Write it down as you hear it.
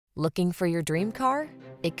Looking for your dream car?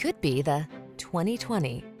 It could be the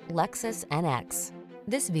 2020 Lexus NX.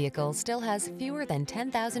 This vehicle still has fewer than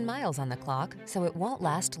 10,000 miles on the clock, so it won't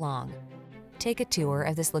last long. Take a tour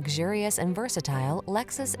of this luxurious and versatile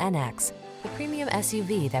Lexus NX, the premium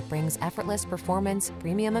SUV that brings effortless performance,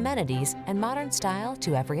 premium amenities, and modern style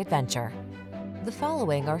to every adventure. The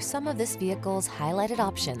following are some of this vehicle's highlighted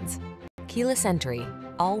options: keyless entry,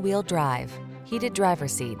 all-wheel drive, heated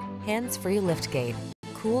driver's seat, hands-free liftgate,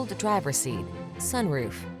 cooled driver's seat,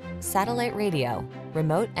 sunroof, satellite radio,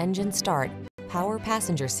 remote engine start, power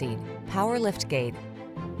passenger seat, power liftgate.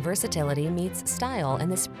 Versatility meets style in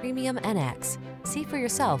this premium NX. See for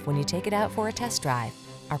yourself when you take it out for a test drive.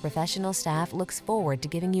 Our professional staff looks forward to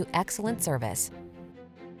giving you excellent service.